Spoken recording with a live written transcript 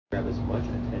grab as much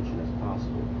attention as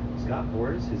possible. Scott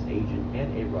Boras, his agent,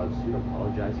 and A-Rod soon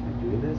apologized for doing this,